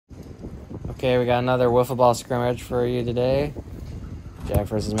Okay, we got another wiffle ball scrimmage for you today. Jack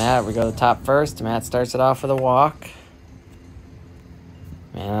versus Matt. We go to the top first. Matt starts it off with a walk.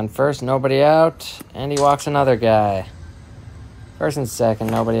 Man on first, nobody out. And he walks another guy. First and second,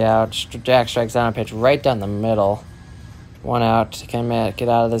 nobody out. Jack strikes down a pitch right down the middle. One out. Can Matt get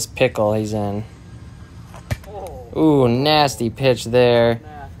out of this pickle he's in? Ooh, nasty pitch there.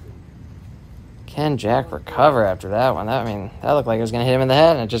 Can Jack recover after that one? That looked like it was going to hit him in the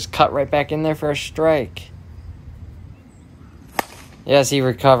head, and it just cut right back in there for a strike. Yes, he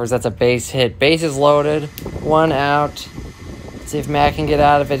recovers. That's a base hit. Bases loaded. One out. Let's see if Matt can get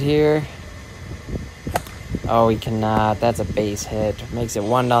out of it here. Oh, he cannot. That's a base hit. Makes it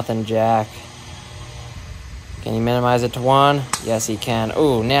 1-0 Jack. Can he minimize it to 1? Yes, he can.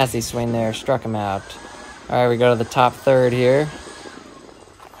 Ooh, nasty swing there. Struck him out. All right, we go to the top third here.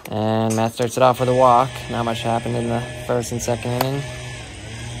 And Matt starts it off with a walk. Not much happened in the first and second inning.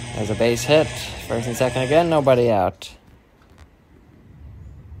 There's a base hit. First and second again, nobody out.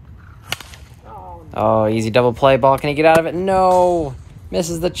 Oh, easy double play ball. Can he get out of it? No!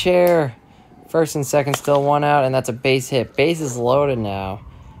 Misses the chair. First and second, still one out, and that's a base hit. Base is loaded now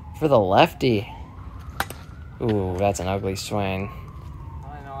for the lefty. Ooh, that's an ugly swing.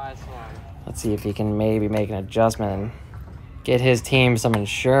 Let's see if he can maybe make an adjustment and get his team some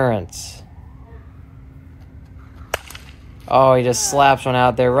insurance. Oh, he just slaps one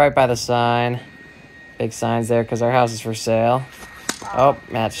out there right by the sign. Big signs there because our house is for sale. Oh,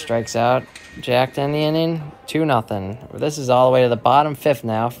 Matt strikes out. Jack to end the inning. 2-0. This is all the way to the bottom fifth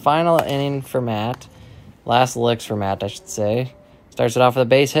now. Final inning for Matt. Last licks for Matt, I should say. Starts it off with a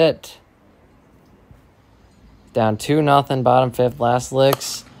base hit. Down 2-0, bottom fifth, last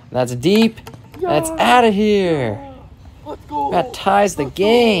licks. That's deep. That's out of here. Let's go. Matt ties the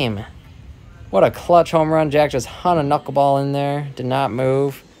game. What a clutch home run. Jack just hung a knuckleball in there. Did not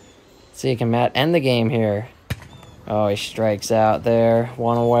move. Let's see, can Matt end the game here? Oh, he strikes out there.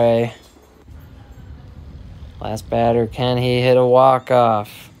 One away. Last batter. Can he hit a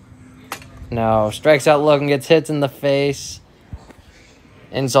walk-off? No. Strikes out looking. Gets hits in the face.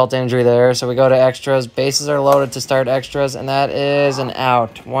 Insult to injury there. So we go to extras. Bases are loaded to start extras. And that is an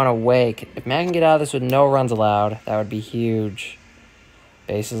out. One away. If Matt can get out of this with no runs allowed, that would be huge.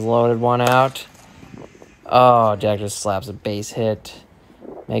 Bases loaded. One out. Oh, Jack just slaps a base hit.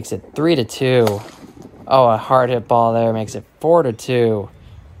 Makes it 3-2. Oh, a hard hit ball there. Makes it 4-2.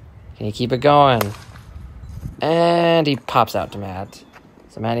 Can you keep it going? And he pops out to Matt.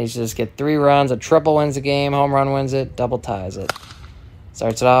 So Matt needs to just get 3 runs. A triple wins the game. Home run wins it. Double ties it.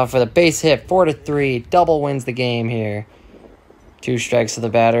 Starts it off with a base hit, 4-3. Double wins the game here. 2 strikes to the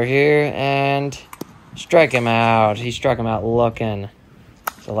batter here, and strike him out. He struck him out looking.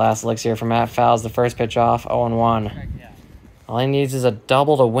 So last licks here for Matt. Fouls the first pitch off, 0-1. All he needs is a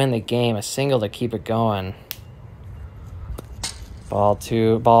double to win the game, a single to keep it going.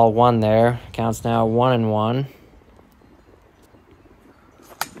 Ball 1 there. Counts now 1-1.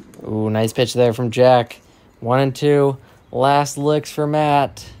 Ooh, nice pitch there from Jack. 1-2. Last licks for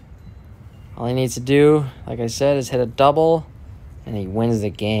Matt. All he needs to do, like I said, is hit a double, and he wins the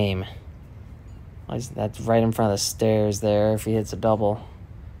game. That's right in front of the stairs there if he hits a double.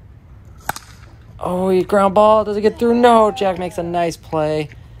 Oh, he ground ball. Does it get through? No. Jack makes a nice play.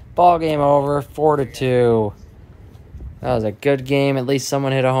 Ball game over, 4-2. That was a good game. At least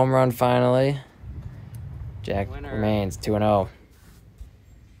someone hit a home run finally. Jack remains 2-0.